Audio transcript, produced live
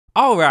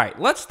All right,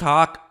 let's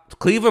talk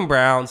Cleveland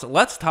Browns.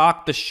 Let's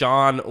talk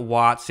Deshaun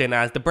Watson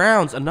as the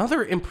Browns.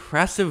 Another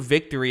impressive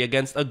victory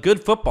against a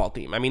good football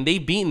team. I mean,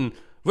 they've beaten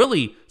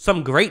really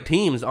some great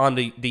teams on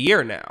the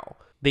year now.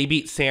 They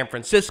beat San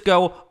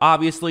Francisco,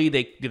 obviously.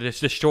 They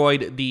just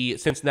destroyed the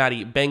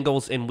Cincinnati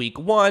Bengals in week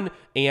 1,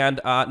 and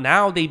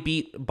now they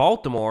beat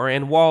Baltimore.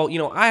 And while,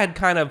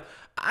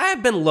 I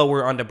have been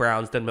lower on the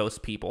Browns than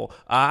most people.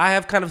 I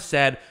have kind of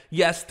said,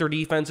 yes, their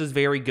defense is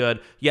very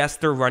good. Yes,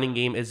 their running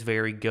game is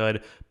very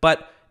good.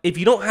 But if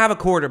you don't have a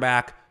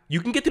quarterback,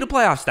 you can get to the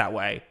playoffs that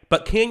way.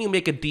 But can you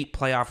make a deep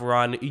playoff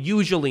run?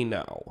 Usually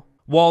no.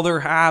 While there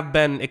have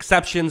been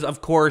exceptions,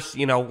 of course,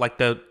 like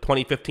the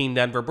 2015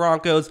 Denver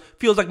Broncos,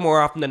 feels like more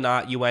often than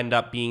not you end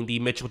up being the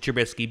Mitchell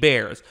Trubisky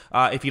Bears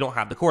if you don't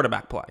have the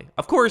quarterback play.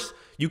 Of course,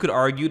 you could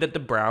argue that the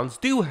Browns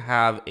do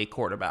have a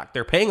quarterback.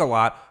 They're paying a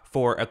lot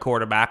for a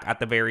quarterback at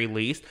the very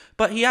least,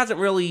 but he hasn't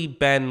really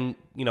been,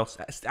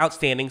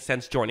 outstanding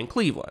since joining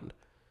Cleveland.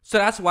 So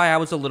that's why I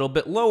was a little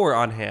bit lower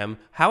on him.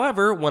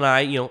 However, when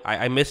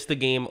I missed the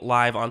game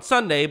live on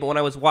Sunday, but when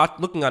I was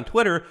looking on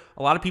Twitter,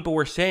 a lot of people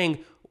were saying,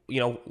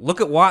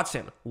 look at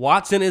Watson.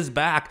 Watson is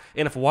back.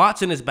 And if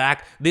Watson is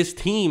back, this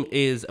team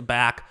is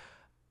back.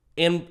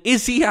 And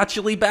is he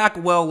actually back?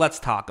 Well, let's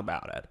talk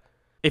about it.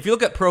 If you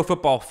look at Pro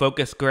Football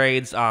Focus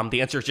grades,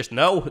 the answer is just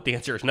no. The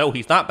answer is no,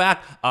 he's not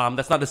back.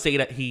 That's not to say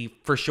that he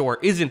for sure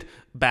isn't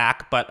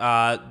back, but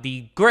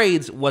the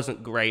grades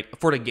wasn't great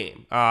for the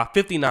game.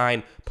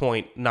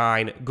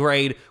 59.9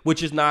 grade,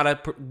 which is not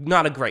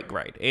a great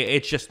grade.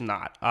 It's just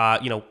not.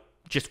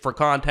 Just for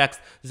context,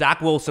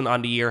 Zach Wilson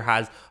on the year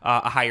has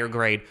a higher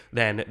grade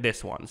than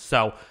this one.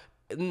 So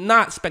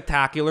not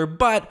spectacular,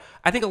 but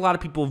I think a lot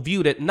of people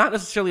viewed it not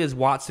necessarily as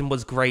Watson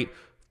was great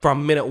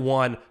from minute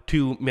 1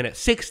 to minute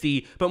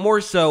 60, but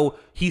more so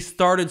he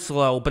started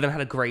slow, but then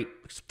had a great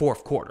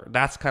fourth quarter.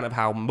 That's kind of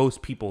how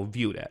most people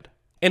viewed it.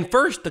 And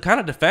first, to kind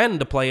of defend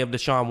the play of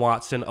Deshaun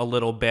Watson a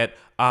little bit,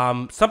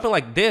 something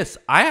like this,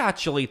 I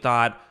actually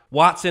thought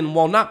Watson,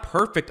 while not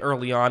perfect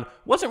early on,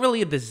 wasn't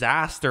really a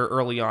disaster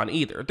early on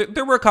either.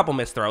 There were a couple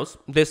missed throws.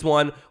 This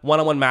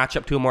one-on-one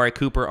matchup to Amari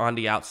Cooper on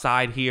the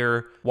outside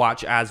here.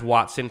 Watch as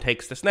Watson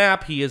takes the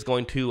snap. He is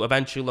going to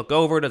eventually look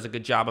over. Does a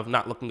good job of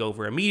not looking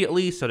over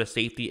immediately, so the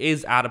safety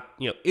is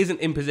isn't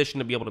in position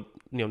to be able to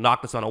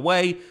knock this one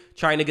away.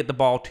 Trying to get the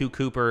ball to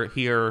Cooper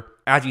here.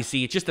 As you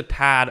see, it's just a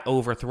tad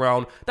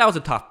overthrown. That was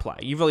a tough play.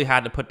 You really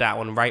had to put that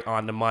one right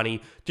on the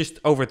money. Just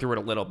overthrew it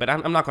a little bit.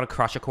 I'm not going to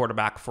crush a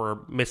quarterback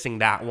for missing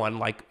that one.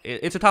 Like,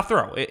 it's a tough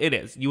throw. It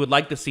is. You would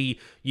like to see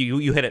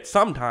you hit it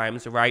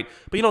sometimes, right?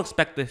 But you don't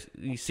expect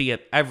to see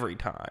it every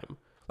time.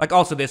 Like,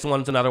 also, this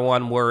one's another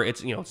one where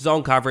it's,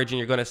 zone coverage, and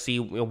you're going to see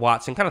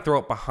Watson kind of throw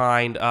it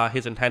behind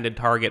his intended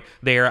target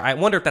there. I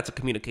wonder if that's a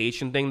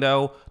communication thing,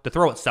 though. The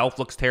throw itself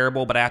looks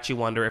terrible, but I actually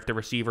wonder if the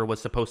receiver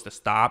was supposed to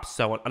stop.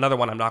 So another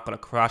one I'm not going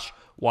to crush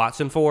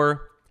Watson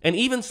for. And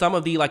even some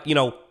of the,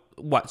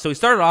 so he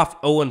started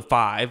off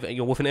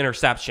 0-5 with an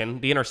interception.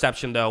 The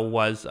interception, though,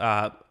 was,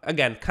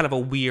 again, kind of a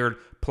weird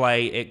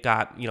play. It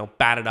got,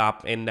 batted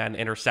up and then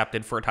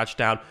intercepted for a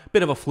touchdown.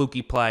 Bit of a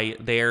fluky play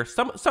there.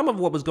 Some of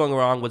what was going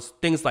wrong was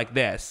things like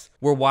this,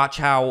 where watch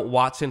how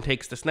Watson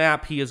takes the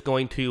snap. He is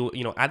going to,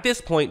 at this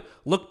point,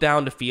 look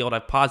down the field.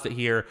 I've paused it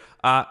here.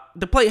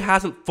 The play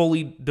hasn't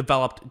fully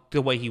developed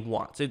the way he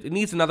wants. It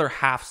needs another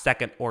half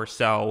second or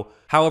so.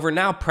 However,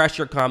 now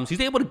pressure comes.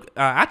 He's able to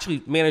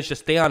actually manage to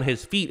stay on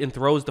his feet and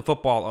throws the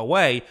football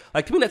away.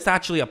 Like, to me, that's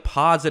actually a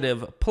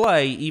positive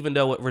play, even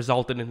though it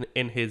resulted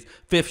in his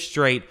 5th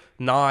straight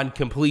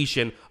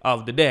non-completion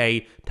of the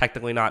day.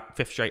 Technically not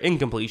 5th straight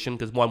incompletion,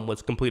 because one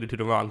was completed to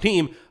the wrong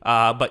team,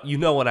 but you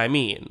know what I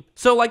mean.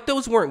 So,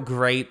 those weren't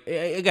great.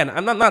 Again,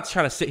 I'm not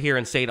trying to sit here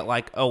and say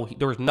that,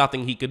 there was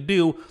nothing he could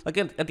do. At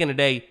the end of the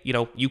day,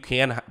 you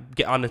can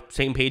get on the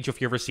same page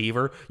with your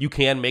receiver. You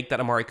can make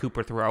that Amari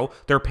Cooper throw.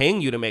 They're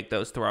paying you to make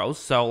those throws.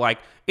 So,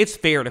 it's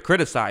fair to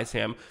criticize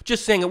him.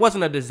 Just saying it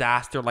wasn't a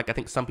disaster like I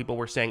think some people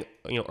were saying,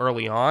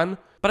 early on.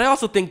 But I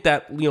also think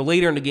that,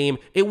 later in the game,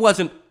 it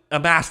wasn't a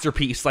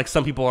masterpiece like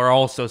some people are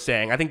also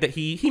saying. I think that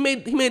he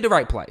made the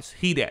right plays.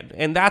 He did.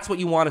 And that's what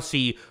you want to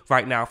see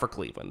right now for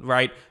Cleveland,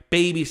 right?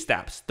 Baby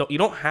steps. You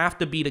don't have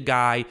to be the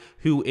guy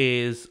who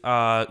is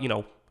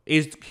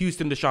is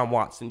Houston Deshaun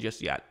Watson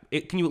just yet.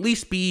 Can you at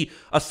least be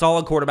a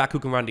solid quarterback who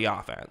can run the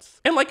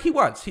offense? And he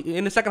was.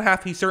 In the second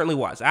half, he certainly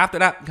was. After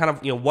that kind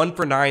of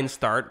 1-for-9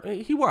 start,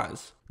 he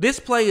was. This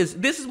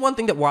is one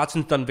thing that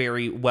Watson's done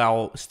very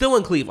well still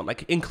in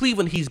Cleveland. In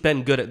Cleveland, he's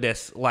been good at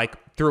this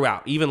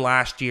throughout. Even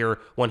last year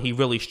when he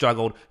really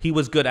struggled, he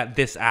was good at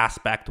this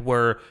aspect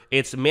where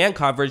it's man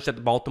coverage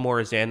that Baltimore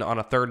is in on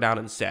a 3rd down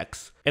and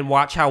 6. And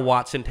watch how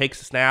Watson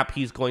takes a snap.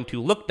 He's going to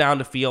look down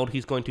the field.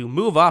 He's going to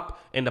move up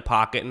in the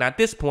pocket. And at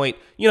this point,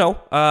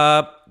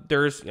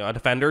 there's a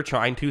defender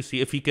trying to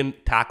see if he can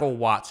tackle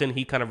Watson.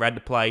 He kind of read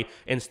the play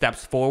and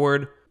steps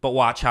forward. But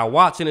watch how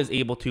Watson is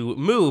able to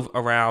move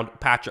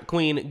around Patrick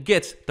Queen,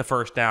 gets the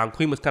first down.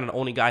 Queen was kind of the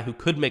only guy who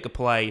could make a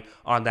play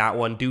on that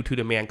one due to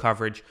the man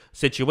coverage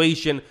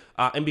situation.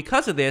 And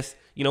because of this,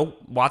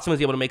 Watson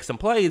was able to make some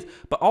plays,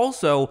 but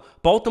also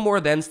Baltimore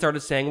then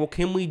started saying, well,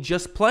 can we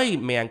just play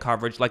man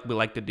coverage like we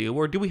like to do,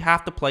 or do we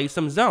have to play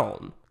some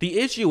zone? The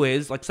issue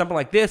is, like something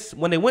like this,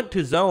 when they went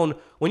to zone,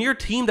 when you're a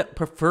team that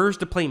prefers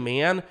to play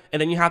man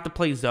and then you have to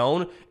play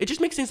zone, it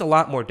just makes things a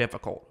lot more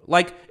difficult.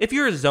 Like, if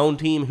you're a zone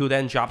team who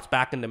then drops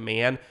back into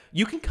man,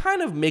 you can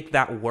kind of make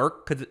that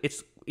work because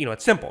it's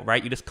simple,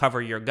 right? You just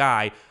cover your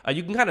guy.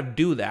 You can kind of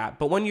do that.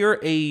 But when you're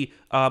a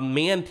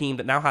man team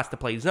that now has to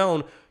play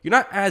zone, you're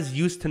not as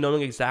used to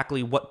knowing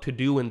exactly what to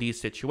do in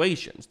these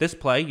situations. This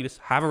play, you just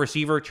have a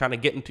receiver trying to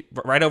get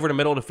right over the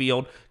middle of the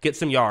field, get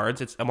some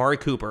yards. It's Amari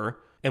Cooper.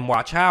 And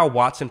watch how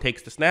Watson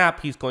takes the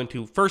snap. He's going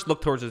to first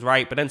look towards his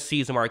right, but then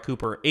sees Amari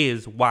Cooper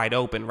is wide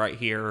open right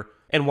here.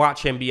 And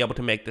watch him be able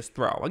to make this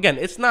throw. Again,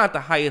 it's not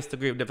the highest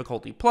degree of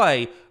difficulty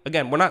play.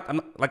 Again,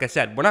 like I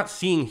said, we're not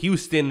seeing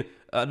Houston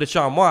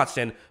Deshaun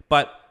Watson,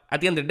 but at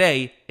the end of the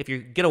day, if you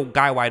get a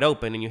guy wide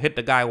open and you hit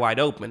the guy wide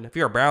open, if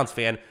you're a Browns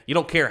fan, you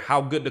don't care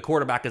how good the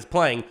quarterback is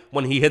playing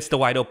when he hits the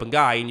wide open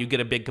guy and you get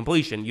a big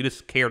completion. You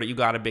just care that you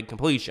got a big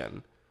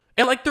completion.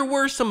 And there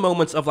were some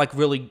moments of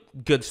really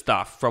good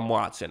stuff from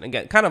Watson.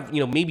 Again, kind of,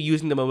 maybe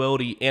using the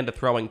mobility and the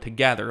throwing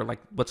together, like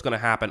what's going to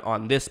happen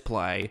on this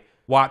play.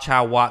 Watch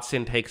how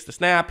Watson takes the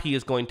snap. He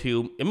is going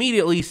to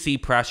immediately see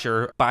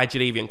pressure by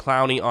Jadeveon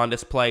Clowney on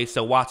this play.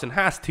 So Watson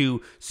has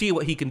to see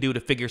what he can do to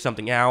figure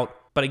something out.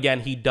 But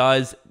again, he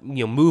does,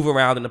 move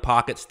around in the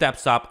pocket,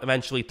 steps up,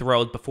 eventually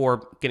throws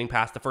before getting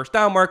past the first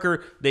down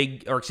marker.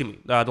 The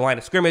line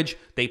of scrimmage.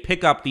 They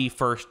pick up the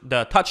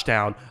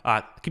touchdown.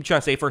 Keep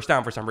trying to say first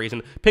down for some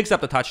reason. Picks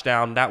up the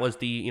touchdown. That was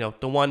the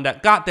one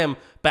that got them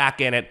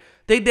back in it.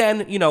 They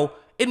then,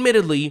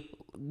 admittedly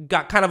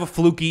got kind of a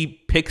fluky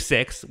pick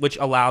six, which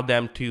allowed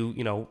them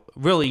to,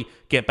 really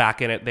get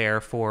back in it there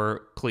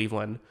for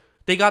Cleveland.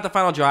 They got the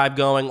final drive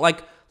going.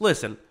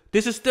 Listen,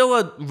 this is still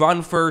a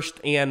run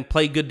first and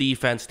play good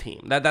defense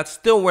team. That's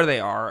still where they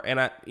are.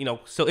 And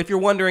so if you're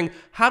wondering,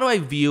 how do I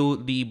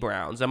view the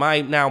Browns? Am I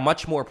now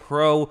much more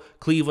pro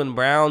Cleveland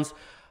Browns?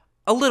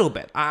 A little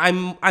bit.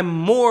 I'm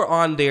more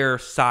on their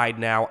side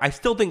now. I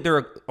still think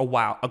they're a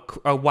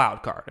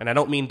wild card, and I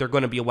don't mean they're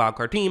going to be a wild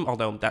card team,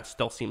 although that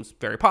still seems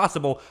very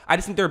possible. I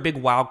just think they're a big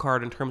wild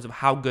card in terms of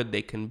how good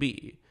they can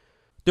be.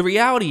 The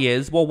reality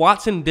is,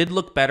 Watson did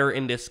look better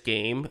in this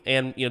game,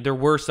 and there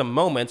were some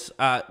moments.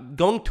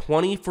 Going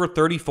 20 for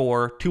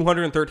 34,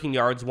 213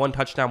 yards, 1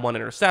 touchdown, 1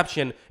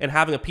 interception, and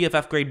having a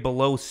PFF grade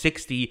below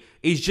 60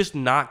 is just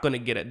not going to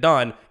get it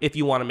done if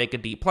you want to make a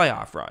deep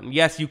playoff run.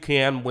 Yes, you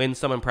can win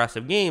some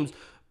impressive games,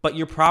 but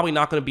you're probably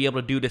not going to be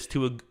able to do this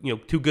to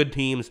two good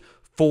teams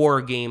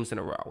 4 games in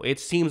a row.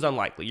 It seems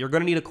unlikely. You're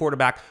going to need a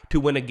quarterback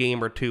to win a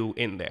game or two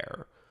in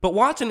there. But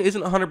Watson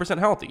isn't 100%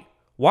 healthy.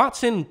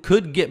 Watson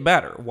could get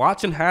better.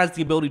 Watson has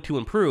the ability to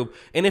improve.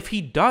 And if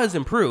he does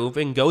improve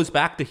and goes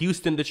back to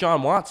Houston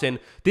Deshaun Watson,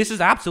 this is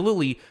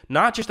absolutely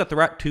not just a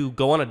threat to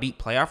go on a deep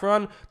playoff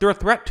run. They're a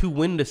threat to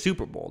win the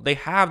Super Bowl. They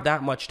have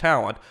that much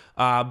talent.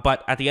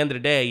 But at the end of the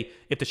day,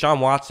 if Deshaun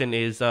Watson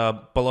is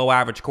a below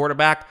average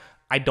quarterback,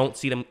 I don't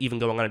see them even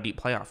going on a deep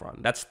playoff run.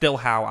 That's still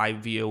how I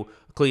view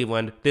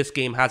Cleveland. This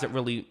game hasn't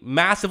really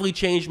massively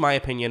changed my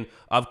opinion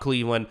of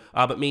Cleveland,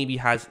 but maybe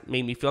has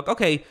made me feel like,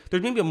 okay,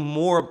 there's maybe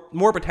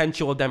more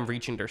potential of them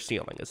reaching their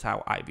ceiling is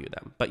how I view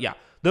them. But yeah,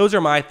 those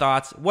are my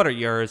thoughts. What are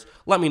yours?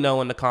 Let me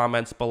know in the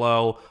comments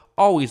below.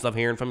 Always love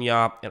hearing from you.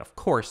 And of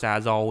course,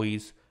 as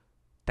always,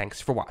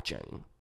 thanks for watching.